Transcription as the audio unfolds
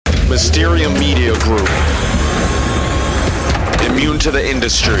Mysterium Media Group. Immune to the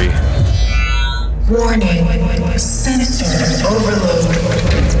industry. Warning. Sensor overload.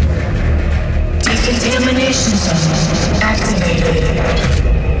 Decontamination zone activated.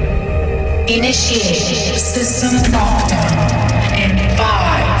 Initiate system lockdown in 5,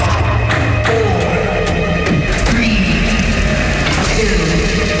 4, 3, 2,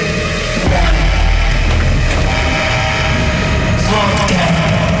 1. Lockdown.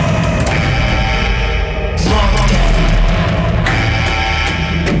 Lockdown.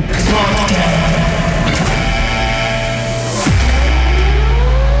 Lockdown.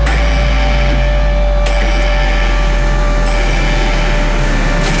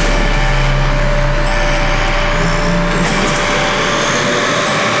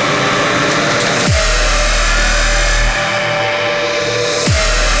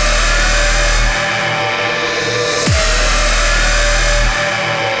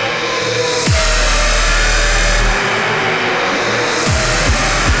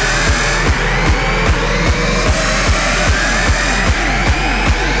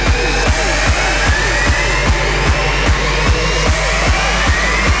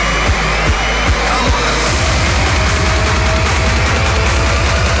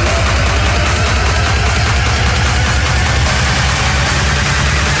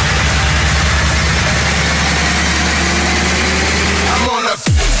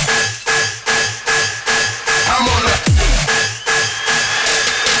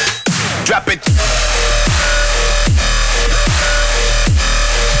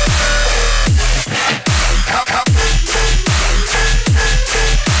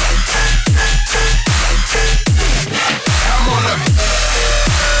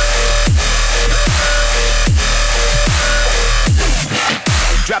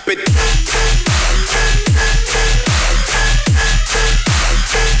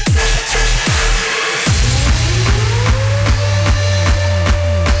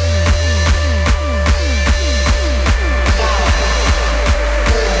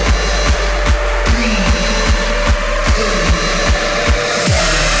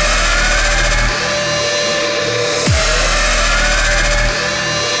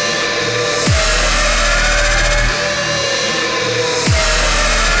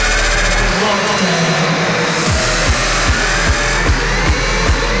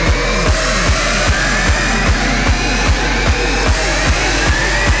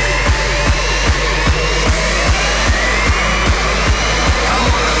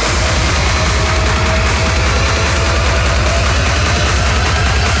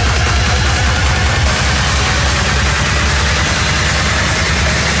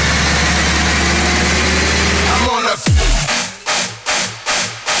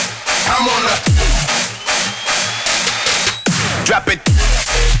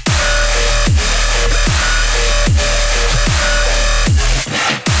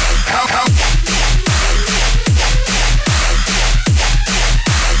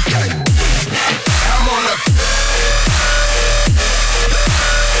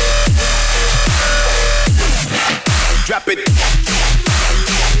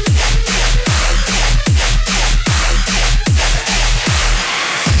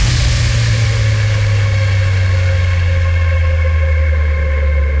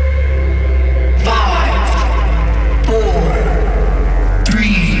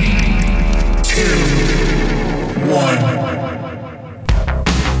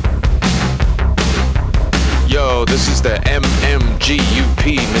 This is the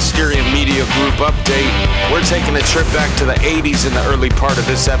M.M.G.U.P Mysterium Media Group update. We're taking a trip back to the 80s in the early part of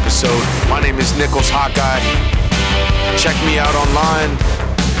this episode. My name is Nichols Hawkeye. Check me out online.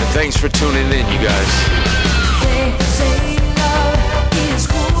 And thanks for tuning in, you guys. They say love is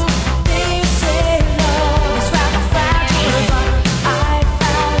cool. They say love is rather fragile, but I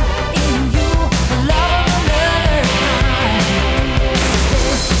found in you the love of another kind.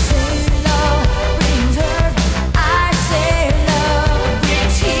 They say love brings hurt. I say love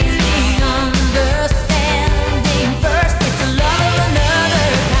brings healing, understanding first. It's the love of another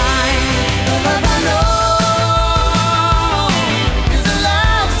kind. The love I know is a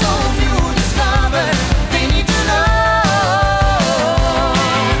love so few discover.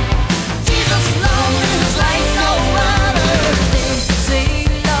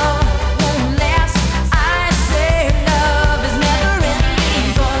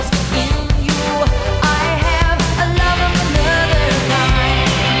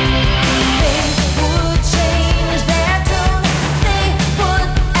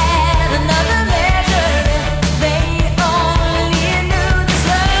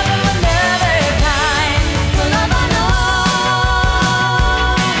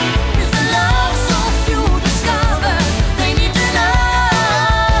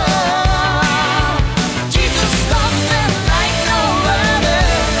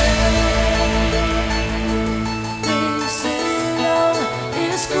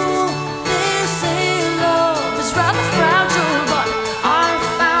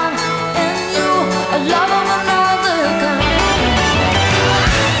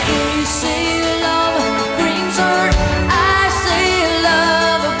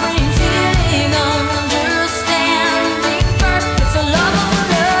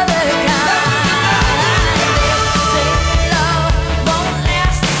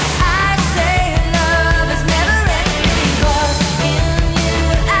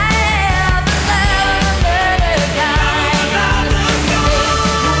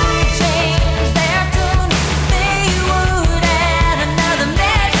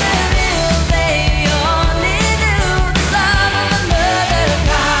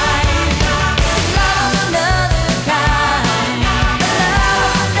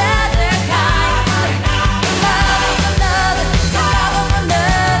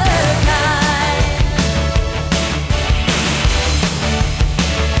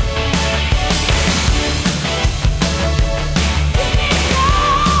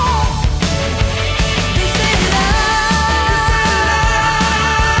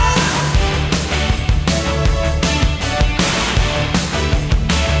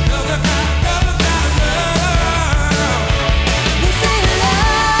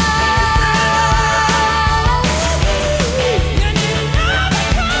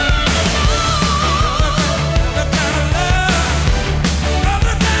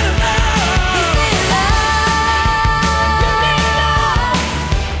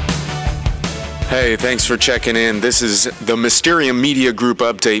 Hey, thanks for checking in. This is the Mysterium Media Group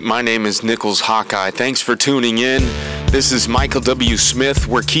update. My name is Nichols Hawkeye. Thanks for tuning in. This is Michael W. Smith.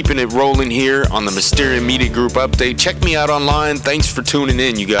 We're keeping it rolling here on the Mysterium Media Group update. Check me out online. Thanks for tuning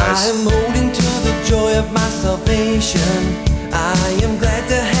in, you guys. I am holding to the joy of my salvation. I am glad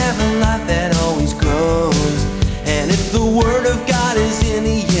to have a life that always grows. And if the Word of God is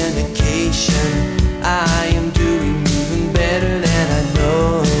any indication, I am doing even better than I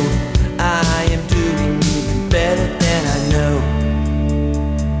know. I am doing even better than I know.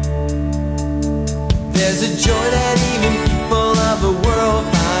 There's a joy that even people of the world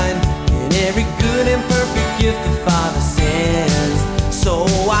find in every good and perfect gift the Father sends. So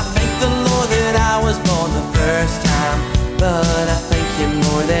I thank the Lord that I was born the first time, but I thank Him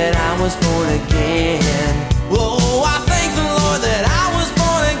more that I was born again. Oh, I thank the Lord that I was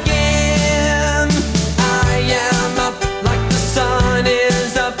born again. I am up like the sun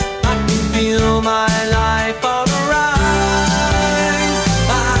is up. I can feel my life on the rise.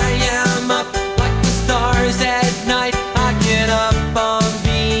 I am up like the stars at night. I get up on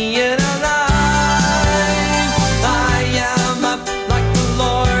being alive. I am up like the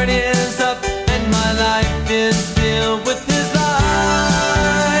Lord is up, and my life is filled with His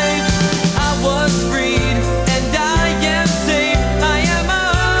light. I was freed and I am saved. I am up.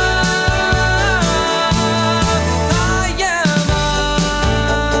 I am up.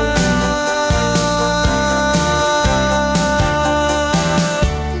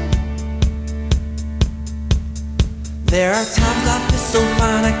 There are times life is so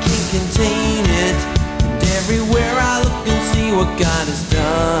fine I can't contain it, and everywhere I look and see what God has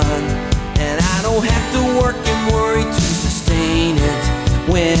done, and I don't have to work and worry to sustain it.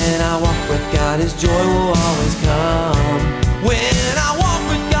 When I walk with God, His joy will always come. When I walk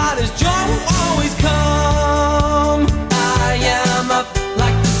with God, His joy will always come. I am up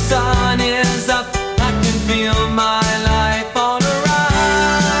like the sun is up. I can feel my life on the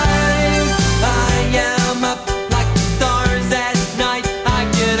rise. I am up like the stars at night. I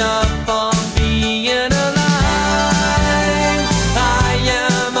get up on being alive. I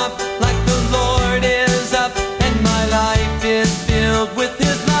am up like the Lord is up, and my life is filled with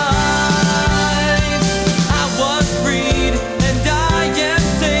His light. I was freed and I am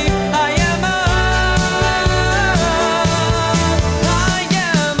saved. I am up. I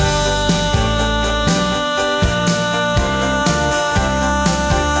am up.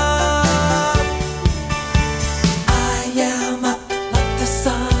 I am up like the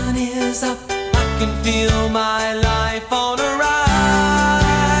sun is up. I can feel my life on a rise.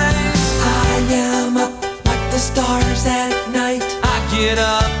 I am up like the stars at night. I get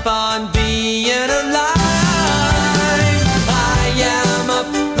up on being alive. I am up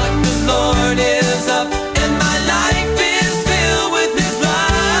like the Lord is up, and my life is filled with His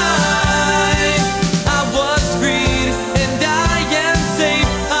light. I was freed and I am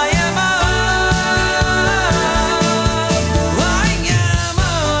saved. I am up. I am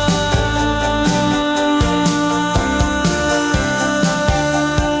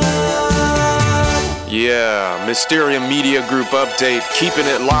up. Yeah, Mysterium Media Group update. Keeping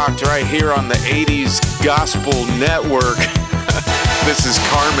it locked right here on the 80s Gospel Network. This is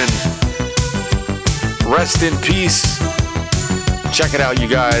Carmen. Rest in peace. Check it out, you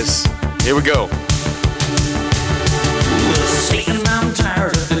guys. Here we go. Satan, I'm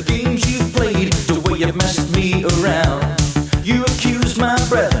tired of the games you've played, the way you've messed me around. You accuse my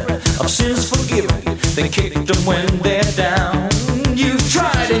brethren of sins forgiven, then kicked them when they're down. You've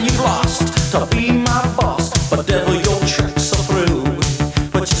tried and you've lost to be my boss, but devil, your tricks are through.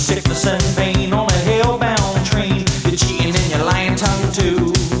 Put your sickness and pain on a hell-bound train, you're cheating and you're lying tongue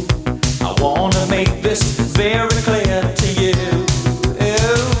too. I wanna make this very clear to you.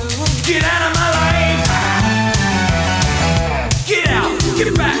 Get out of my life. Get out,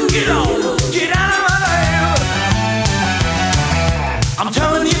 get back, get on. Get out of my life. I'm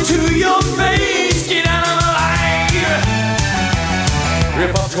telling you to your face, get out of my life.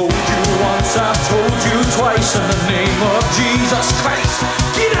 If I told you once, I've told you twice, in the name of Jesus Christ,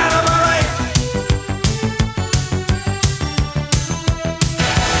 get out of my life.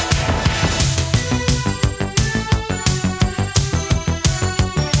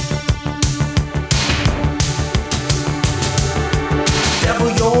 Devil,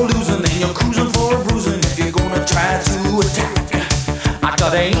 you're losing and you're cruising for a bruising if you're gonna try to attack. I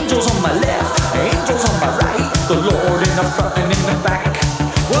got angels on my left, angels on my right, the Lord in the front and in the back.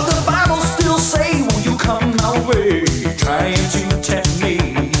 Well, the Bible still say, will you come my way, trying to tempt me?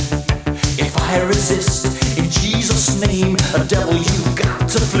 If I resist, in Jesus' name, a devil, you've got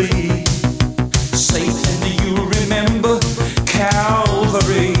to flee. Satan, do you remember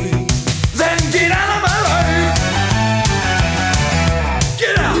Calvary? Then get out.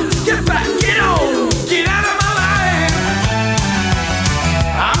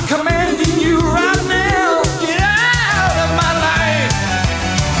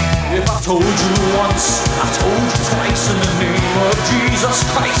 twice in the name of Jesus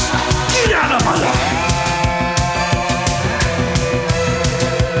Christ. Get out of my life.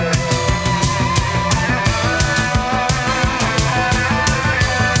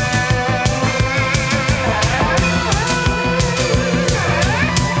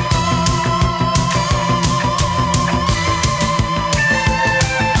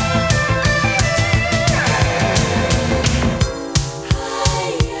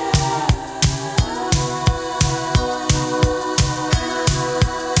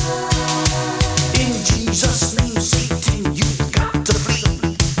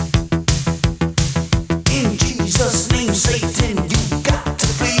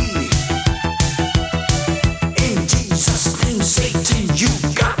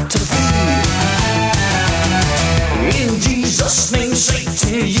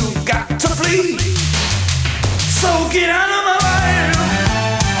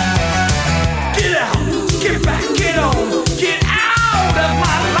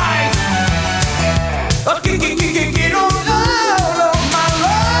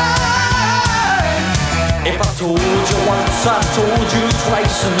 I told you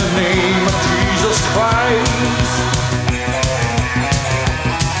twice in the name of Jesus Christ.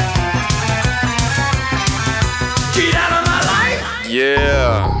 Get out of my life!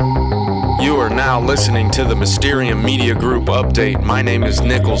 Yeah. You are now listening to the Mysterium Media Group update. My name is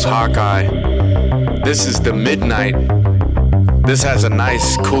Nichols Hawkeye. This is the midnight. This has a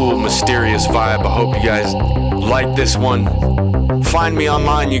nice, cool, mysterious vibe. I hope you guys like this one. Find me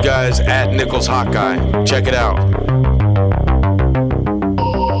online, you guys, at Nichols Hawkeye. Check it out.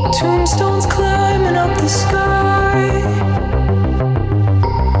 Tombstones climbing up the sky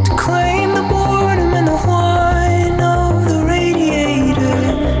to claim the boredom and the whine of the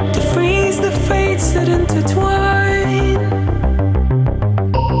radiator, to freeze the fates that intertwine,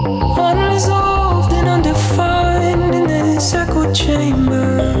 unresolved and undefined in this echo chamber.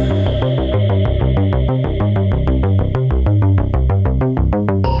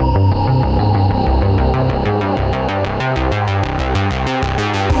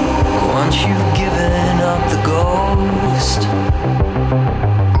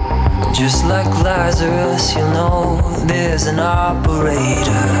 Just like Lazarus, you know there's an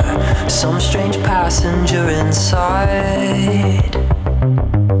operator, some strange passenger inside.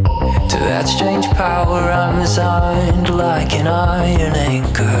 To that strange power I'm resigned like an iron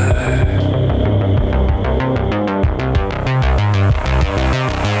anchor.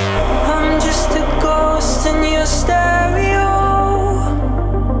 I'm just a ghost in your stereo,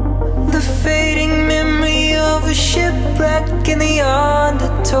 the fading memory of a shipwreck in the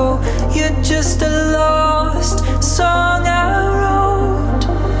undertow. You're just a lost song I wrote,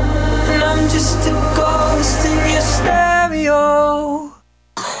 and I'm just a ghost in your stereo.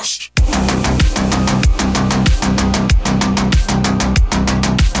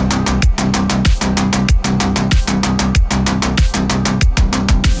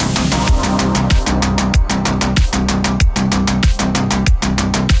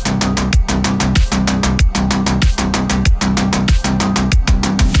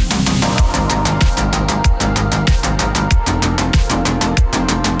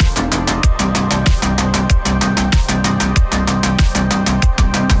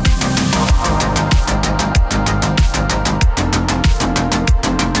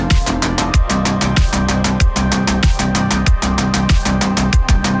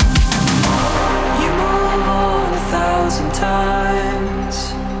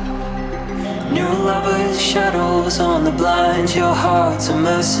 On the blinds, your heart's a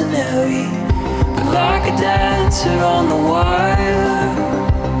mercenary, but like a dancer on the wire,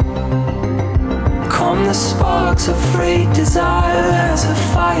 come the sparks of frayed desire as the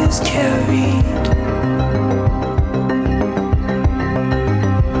fire's carried.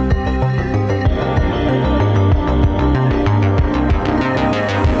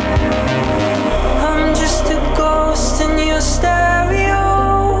 I'm just a ghost in your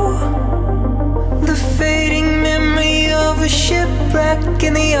stereo, the fading a shipwreck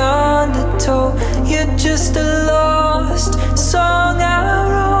in the undertow. You're just a lost song I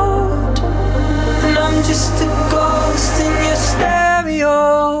wrote, and I'm just a ghost in your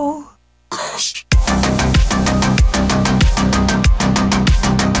stereo. Ghost.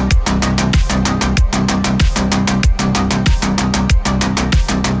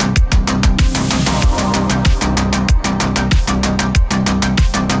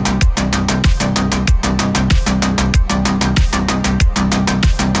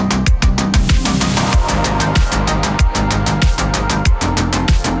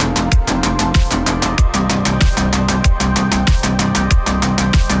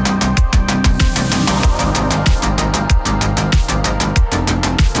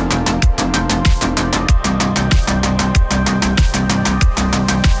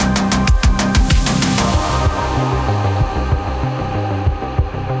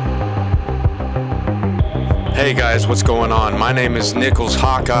 Hey guys, what's going on? My name is Nichols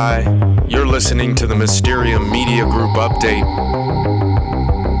Hawkeye. You're listening to the Mysterium Media Group update.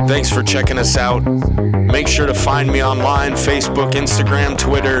 Thanks for checking us out. Make sure to find me online, Facebook, Instagram,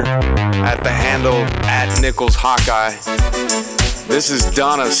 Twitter, at the handle @Nichols Hawkeye. This is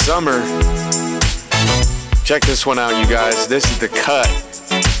Donna Summer. Check this one out, you guys. This is The Cut.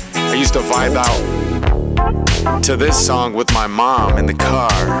 I used to vibe out to this song with my mom in the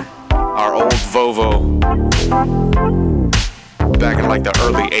car. Our old Volvo. Back in like the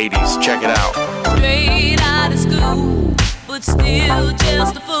early 80s. Check it out. Straight out of school, but still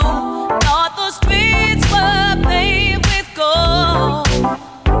just a fool. Thought the streets were paved with gold.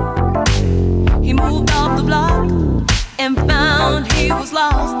 He moved off the block and found he was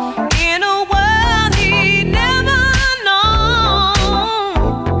lost in a world he'd never known.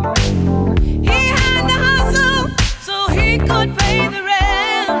 He had to hustle so he could pay the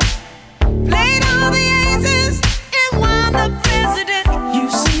rent. Played all the aces and wound up president. You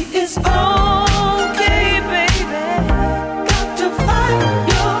see, it's okay, baby. Got to find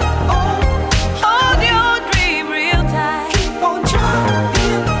your own. Hold your dream real tight. Keep on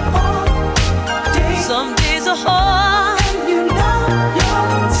trying all day. Some days are hard, and you know your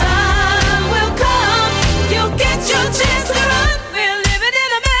time will come. You'll get your chance to run. We're living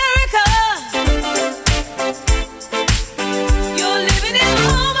in America. You're living in the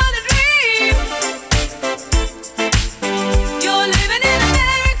home of the dream. You're living in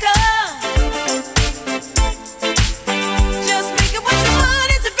America. Just make it what you want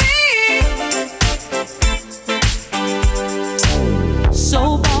it to be. So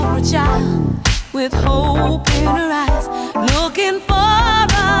Barbara child with hope in her eyes, looking for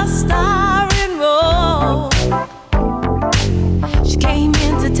a starring role. She came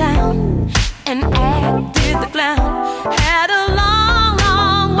into town and acted the clown. Had a long,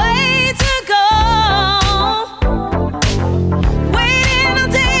 long way to go. Waiting on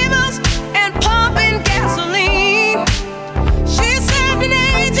tables and pumping gasoline. She served an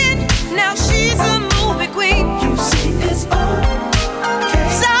agent, now she's a movie queen. You see, it's okay.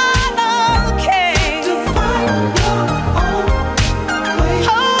 It's all okay to find your own way.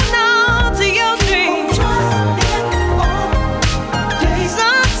 Hold on to your dream.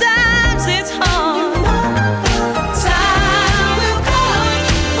 Sometimes it's hard. Time will come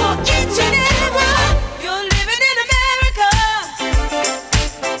for each and every one. You're living in America.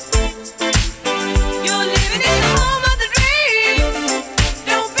 You're living in the home of the dream.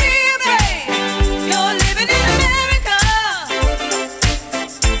 Don't be afraid. You're living in America.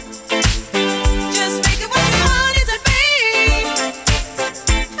 Just make it what you want it to be.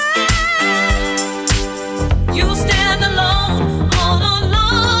 You stand alone on a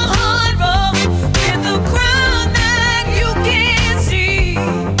long, hard road with a crowd that you can't see.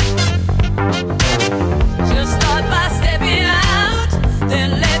 Just start by stepping out, then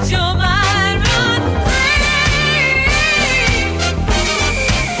let your mind run free.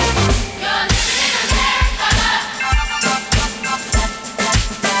 You're living in America. You're living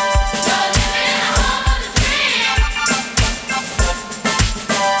in the home of the dream. You're living in America.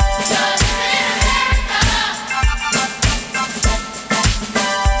 Just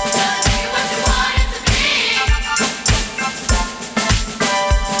make it what you want it to be. You're living in America.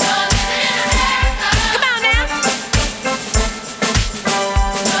 Come on now. You're living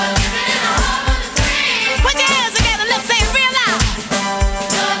in the home of the dream. Put your hands together, let's say it real loud.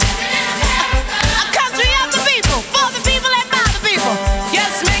 You're living in America. A country of the people, for the people and by the people.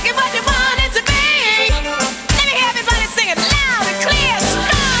 Just make it what you want it to be. Let me hear everybody sing it loud and clear,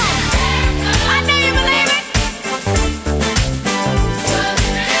 strong. I know you believe it. You're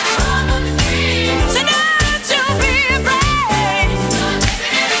living in the home of the dream. So don't you be afraid. You're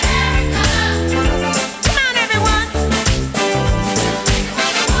living in America. Come on, everyone. Just make it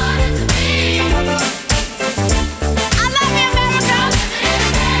what you want it to be. I love you, America.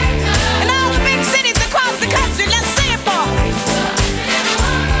 And all the big cities across the country, let's sing it for 'em.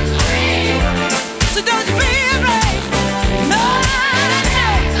 So don't you be afraid. No, no.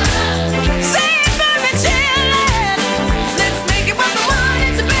 Sing for me, children. Let's make it what we want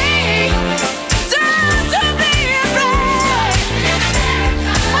it to be. Don't you be afraid.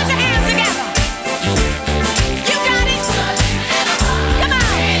 Put your hands together. You got it. Come on.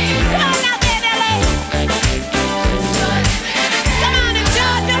 Come on out there in LA. Come on in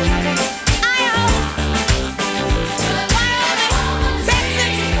Georgia, Iowa, Wyoming,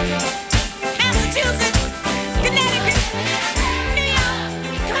 Texas, Massachusetts, Connecticut, New York.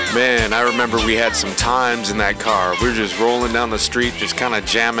 Come on. Man, I remember we had some times in that car. We were just rolling down the street, just kind of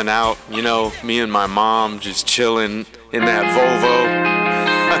jamming out. You know, me and my mom just chilling in that Volvo.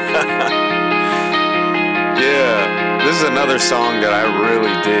 Yeah, this is another song that I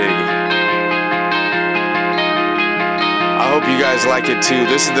really dig. I hope you guys like it too.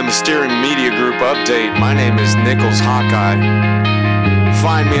 This is the Mysterium Media Group update. My name is Nichols Hawkeye.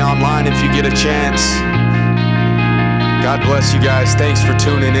 Find me online if you get a chance. God bless you guys. Thanks for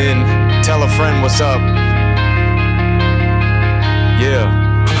tuning in. Tell a friend what's up. Yeah.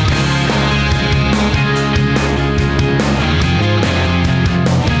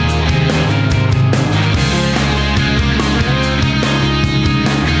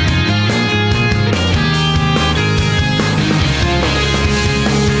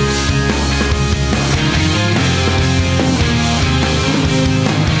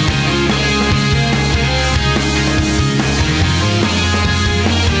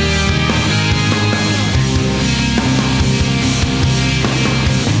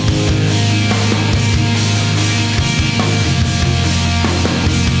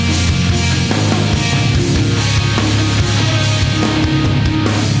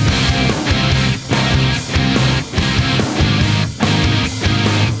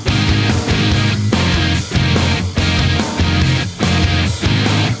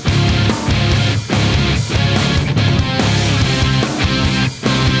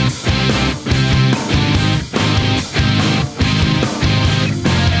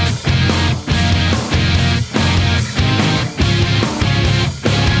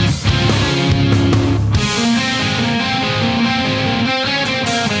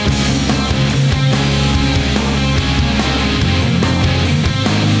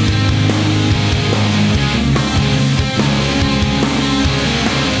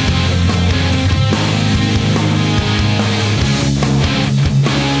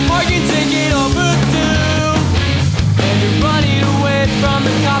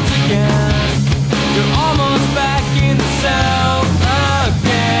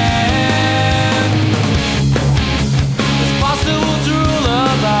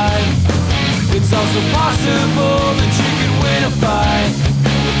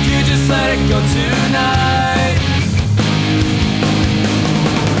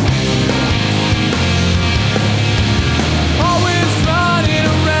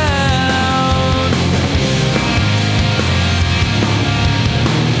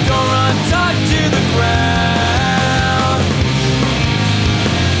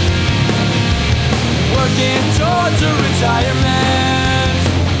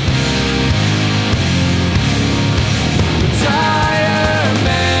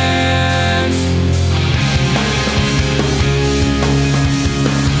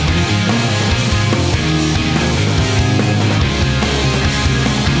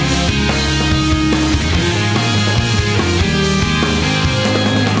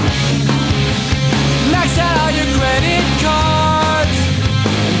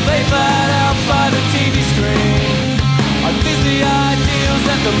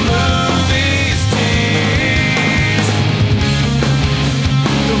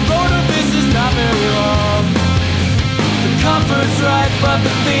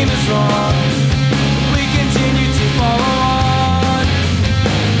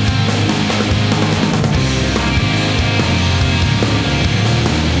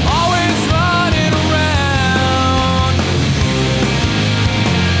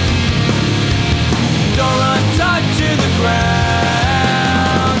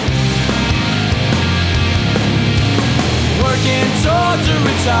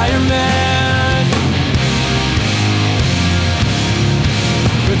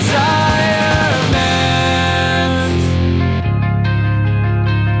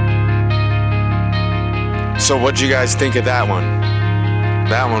 So what'd you guys think of that one?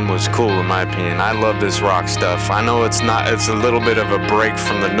 That one was cool in my opinion. I love this rock stuff. I know it's a little bit of a break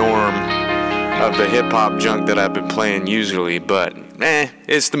from the norm of the hip-hop junk that I've been playing usually, but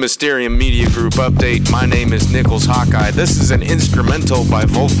it's the Mysterium Media Group update. My name is Nichols Hawkeye. This is an instrumental by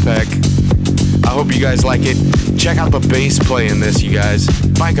Wolfpack. I hope you guys like it. Check out the bass play in this, you guys.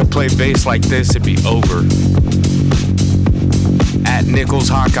 If I could play bass like this, it'd be over. At Nichols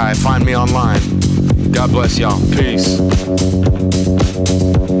Hawkeye, find me online. God bless y'all. Peace.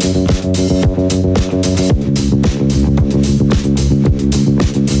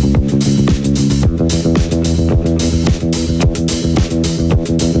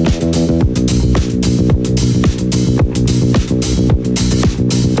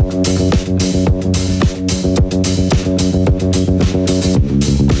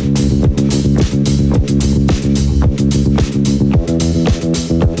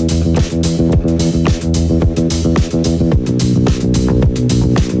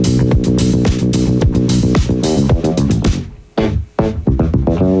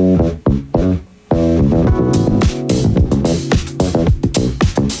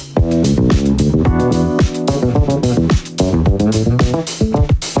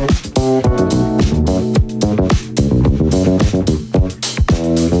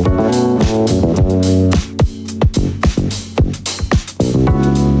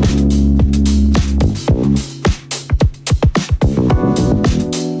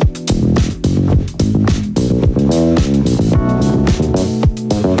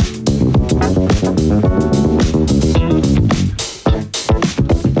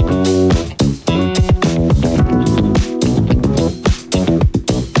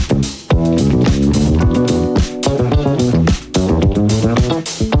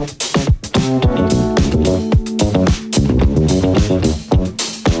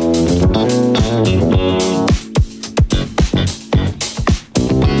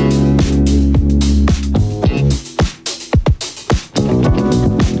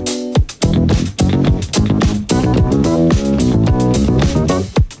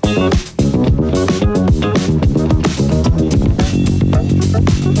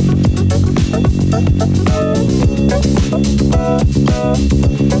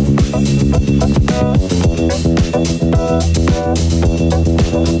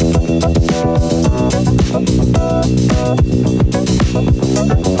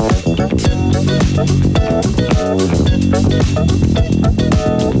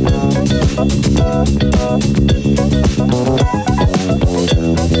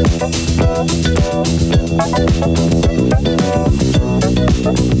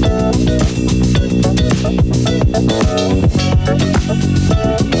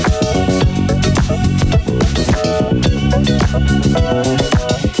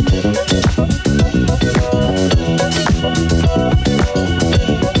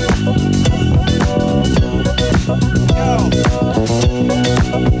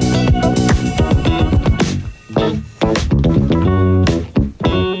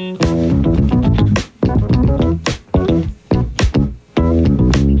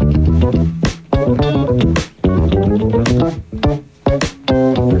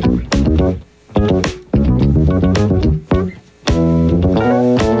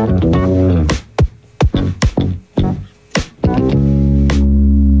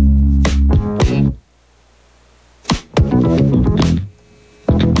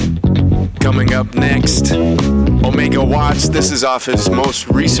 This is off his most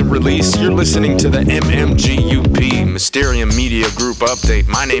recent release. You're listening to the M.M.G.U.P Mysterium Media Group update.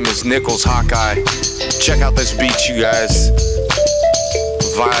 My name is Nichols Hawkeye. Check out this beat, you guys.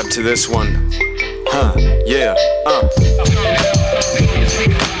 Vibe to this one. Huh, yeah,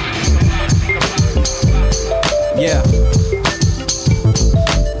 Yeah.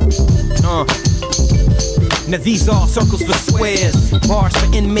 Now these are circles for squares, bars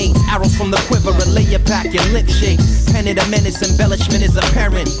for inmates, arrows from the quiver, a lay it back, your lip shakes. Pen it a menace, embellishment is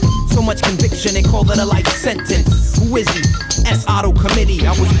apparent. So much conviction, they call it a life sentence. Who is he? S. Otto Committee.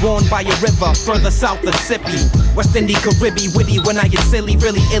 I was born by a river, further south of Sippy. West Indies, Caribbean, witty when I get silly,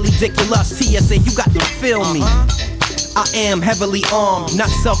 really ridiculous. TSA, you got to feel me. I am heavily armed, not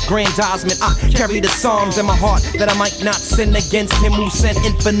self-grandizement. I carry the psalms in my heart that I might not sin against him who sent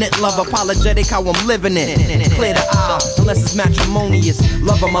infinite love. Apologetic how I'm living it. Clear the aisle, unless it's matrimonious.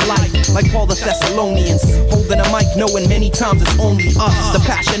 Love of my life, like Paul the Thessalonians. Holding a mic, knowing many times it's only us. The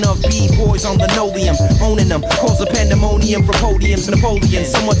passion of B-boys on linoleum, owning them. Cause a pandemonium from podiums. Napoleon,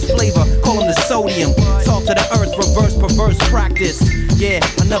 so much flavor, call them the sodium. Salt to the earth, reverse perverse practice. Yeah,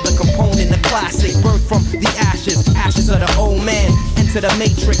 another component, a classic. Birth from the ashes, ashes of the old man. Enter the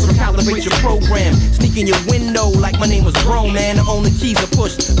matrix, recalibrate your program. Sneak in your window like my name was grown, man. The only keys I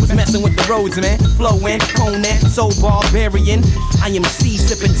pushed was messing with the roads, man. Flowing, Conan, so barbarian. I am C,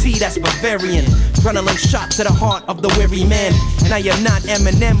 sipping tea, that's Bavarian. Adrenaline shot to the heart of the weary man. And I am not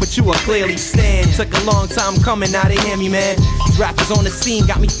M.M.G.U.P, but you are clearly stand. Took a long time coming, now they hear me, man. These rappers on the scene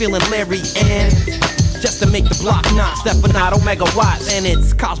got me feeling Larry and just to make the block not stepping out Omega Watts, and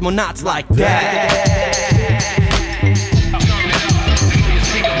it's cosmonauts like that.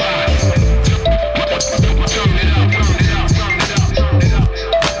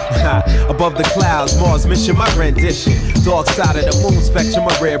 Above the clouds, Mars mission, my rendition. Dark side of the moon spectrum,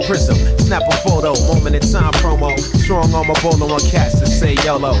 a rare prism. Snap a photo, moment in time promo. Strong arm, a bowler on cats to say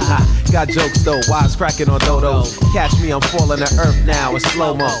YOLO. Got jokes though, wise cracking on dodos. Catch me, I'm falling to earth now in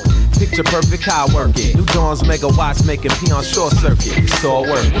slow-mo. Picture perfect how I work it. New Dawn's megawatts making peon short circuit. It's all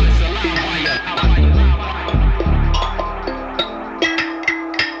work.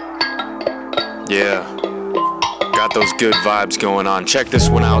 Yeah. Got those good vibes going on. Check this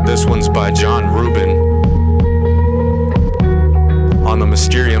one out. This one's by John Rubin on the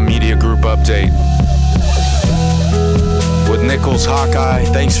Mysterium Media Group update with Nichols Hawkeye.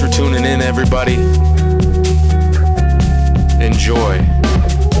 Thanks for tuning in, everybody. Enjoy.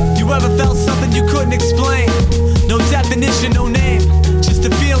 You ever felt something you couldn't explain? No definition, no name, just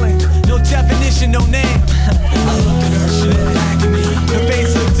a feeling. No definition, no name. I looked at her, she looked back at me. Her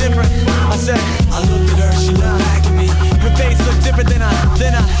face looked different. I said, I looked at her, she looked back at me. Her face looked different than I looked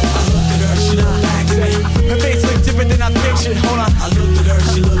at her, she looked back at me. Her face looked different than I pictured. Hold on, I looked at her,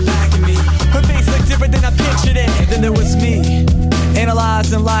 she looked back at me. Her face looked different than I pictured it. And then there was me,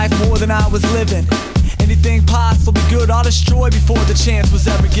 analyzing life more than I was living. Anything possible be good, I'll destroy before the chance was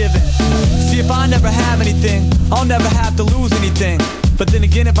ever given. See, if I never have anything, I'll never have to lose anything. But then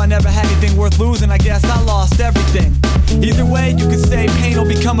again, if I never had anything worth losing, I guess I lost everything. Either way, you could say pain will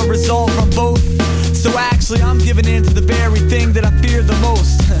become a result from both. So actually, I'm giving in to the very thing that I fear the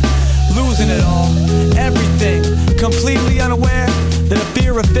most. Losing it all, everything, completely unaware that a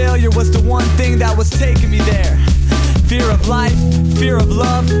fear of failure was the one thing that was taking me there. Fear of life, fear of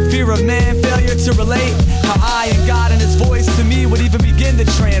love, fear of man, failure to relate. How I and God and His voice to me would even begin to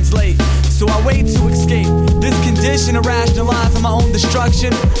translate. So I wait to escape this condition conditioned to rationalize on my own destruction,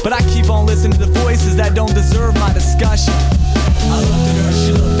 but I keep on listening to voices that don't deserve my discussion. I looked at her,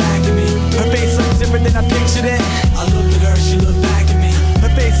 she looked back at me. Her face looked different than I pictured it. I looked at her, she looked back at me. Her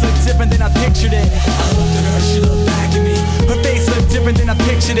face looked different than I pictured it. I looked at her, she looked back at me. Her face looked different than I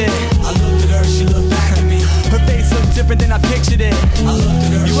pictured it. I looked at her, she looked back at me. Her face looked different than I pictured it. I looked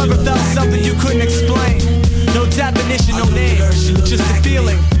at her. You ever felt something you couldn't explain? No definition, no name, just a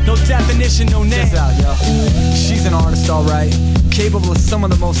feeling. No definition, no name. Check out, yo. She's an artist, alright, capable of some of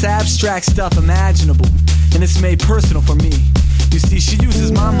the most abstract stuff imaginable, and it's made personal for me. You see, she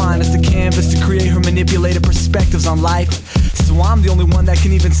uses my mind as the canvas to create her manipulated perspectives on life. So I'm the only one that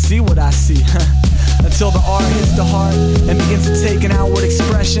can even see what I see. Until the art hits the heart and begins to take an outward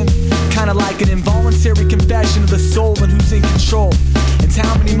expression, kinda like an involuntary confession of the soul and who's in control. And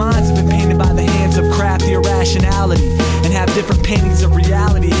how many minds have been painted by the hands of crafty irrationality and have different paintings of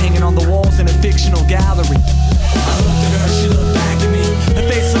reality hanging on the walls in a fictional gallery. I looked at her, she looked back at me. Her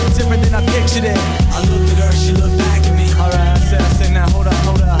face looked different than I pictured it. I looked at her, she looked back at me. Alright, I said now, hold up.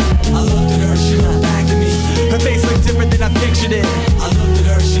 I looked at her, she looked back at me. Her face looked different than I pictured it. I looked at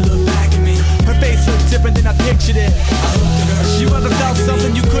her, she looked back at me. Her face looked different than I pictured it. I looked at her, you ever felt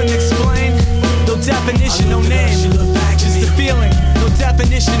something you couldn't explain? No definition, no name, just a feeling. No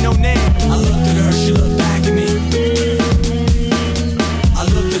definition, no name. I looked at her, she looked back at me. I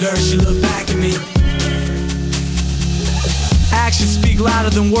looked at her, she looked back at me. Actions speak louder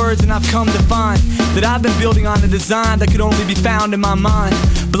than words, and I've come to find that I've been building on a design that could only be found in my mind.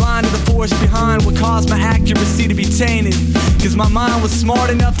 Blind to the force behind what caused my accuracy to be tainted. Cause my mind was smart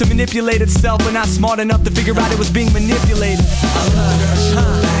enough to manipulate itself, but not smart enough to figure out it was being manipulated.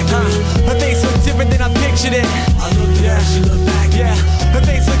 Her face looked different than I pictured it. I looked at her, she looked back at me. Her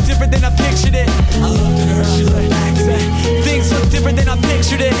face looked different than I pictured it. I looked at her, she looked back at me. Things look different than I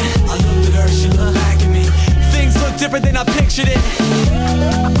pictured it. I looked at her, she looked back at me. Things look different than I pictured it.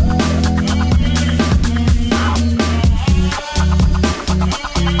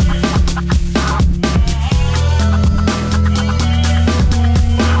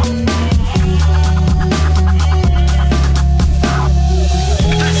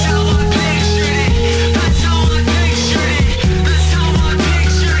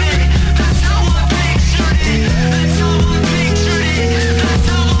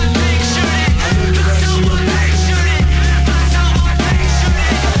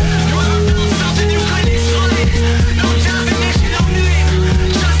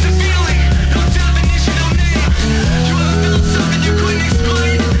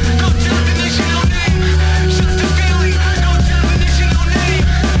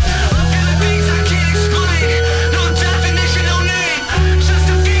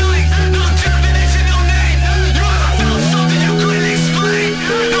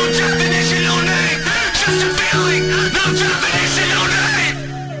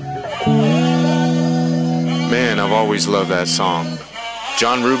 Love that song.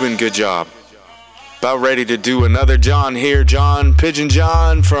 John Rubin, good job. About ready to do another John here. John, Pigeon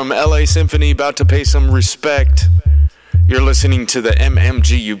John from LA Symphony, about to pay some respect. You're listening to the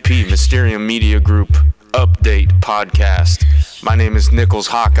M.M.G.U.P, Mysterium Media Group Update Podcast. My name is Nichols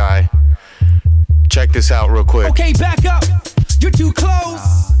Hawkeye. Check this out real quick. Okay, back up. You're too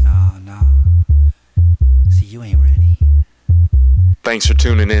close. No. See, you ain't ready. Thanks for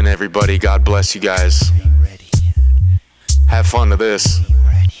tuning in, everybody. God bless you guys. Have fun to this.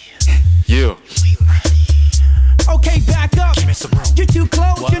 You. Okay, back up. You're too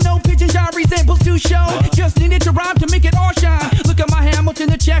close. What? You know Pigeon John resembles to show. What? Just needed to rhyme to make it all shine. Look at my Hamilton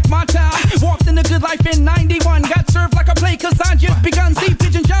to check my time. Walked in the good life in 91. Got served like a play cause I just begun. See,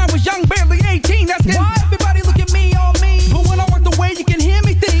 Pigeon John was young, barely 18. That's good. Everybody look at me on me. But when I walk away, you can hear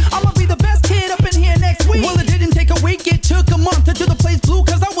me think I'ma be the best kid up in here next week. Well, it didn't take a week. It took a month to do the place blue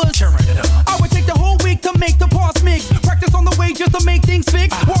cause I was I would take the whole week to make the parts mix. Practice on the way just to make things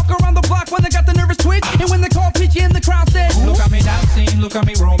fix. Walk around the block when I got the nervous twitch. And when they call Pigeon, the crowd said, look at me dancing, look at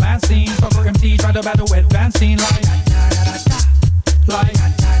me romancing. Sucker MT try to battle with dancing like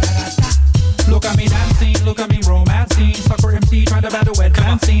look at me dancing, look at me romancing. Sucker MC try to battle with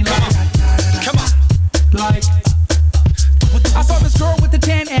dancing Come on. Like I saw this girl with the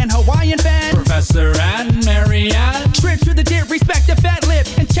tan and Hawaiian band. Professor and Marianne. Trip to the dip, respect the fat lip.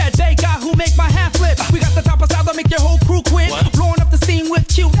 And Chad Baker who make my half flip. We got the top of style that make your whole crew quit. What? Blowing up the scene with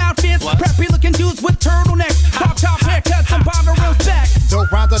cute outfits. What? Preppy looking dudes with turtlenecks. Pop top haircuts and bomber rims back.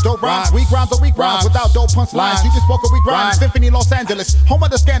 Dope rhymes are dope rhymes. Weak rhymes are weak rhymes. Without dope punchlines. You just spoke a weak rhyme. Symphony Los Angeles. Home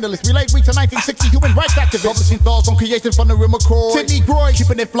of the scandalous. Relate week to 1960 human rights activists. Publishing thoughts on creation from the rim of Croy. Sidney Groy.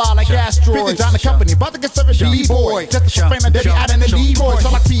 Keeping it fly like asteroids. Pigeon John the company. About to get service B-boy. Just a fan of Debbie out in the D-boy.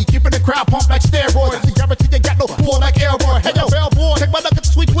 So like P. Keeping the crowd pumped like steroids. The gravity you got no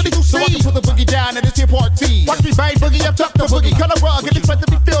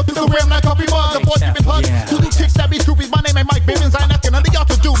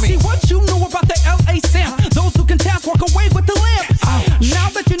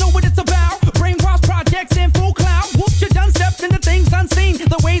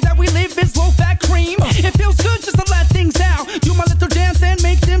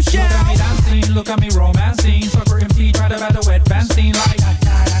look at me romancing. Sucker MC try to bat the wet band scene like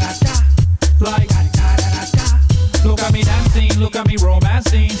look at me dancing, look at me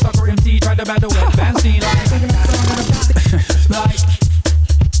romancing. Sucker MC try to bat the wet band scene like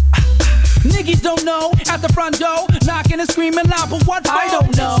Niggas don't know, at the front door, knocking and screaming loud, but what for? I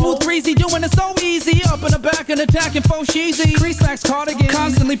don't know. Smooth breezy, doing it so easy, up in the back and attacking faux cheesy. Crease slacks cardigan,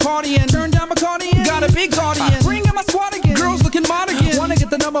 constantly partying, turn down my cardigan, got a big guardian, bring in my squad again, girls looking monogin. Wanna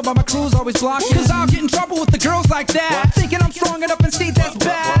get the number but my crew's always blocking, cause I'll get in trouble with the girls like that. Thinking I'm strong enough and see that's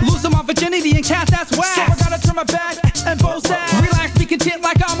bad, losing my virginity and cat that's whack. So I gotta turn my back and both that. Relax, be content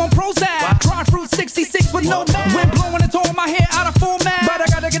like I'm on Prozac. Dry fruit 66 with no man, wind blowing and throwing my hair out of format. But I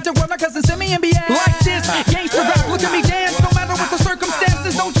gotta get to where my cousin send me NBA. Like this, gangsta rap, look at me dance. No matter what the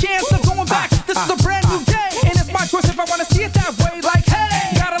circumstances, no chance of going back. This is a brand new day, and it's my choice if I wanna see it that way. Like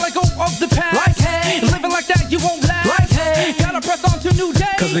hey, gotta let go of the past. Like hey, living like that you won't last. Like hey, gotta press on to new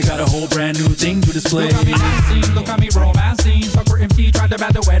days. Cause we got a whole brand new thing to display. Look at me dancing, look at me romancing. Sucker MC tried to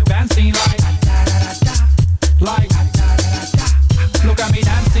bat the wet band scene like look at me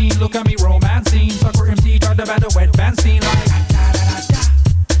dancing, look at me romancing. Sucker MC tried to bat the wet band scene like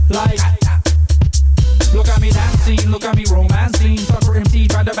look at me dancing, look at me romancing. Sucker MC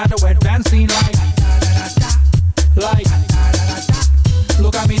tried to bat the wet band scene like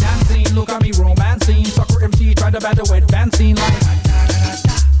look at me dancing, look at me romancing. Sucker MC tried to bat the wet band scene like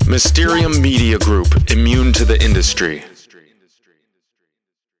Mysterium Media Group, immune to the industry.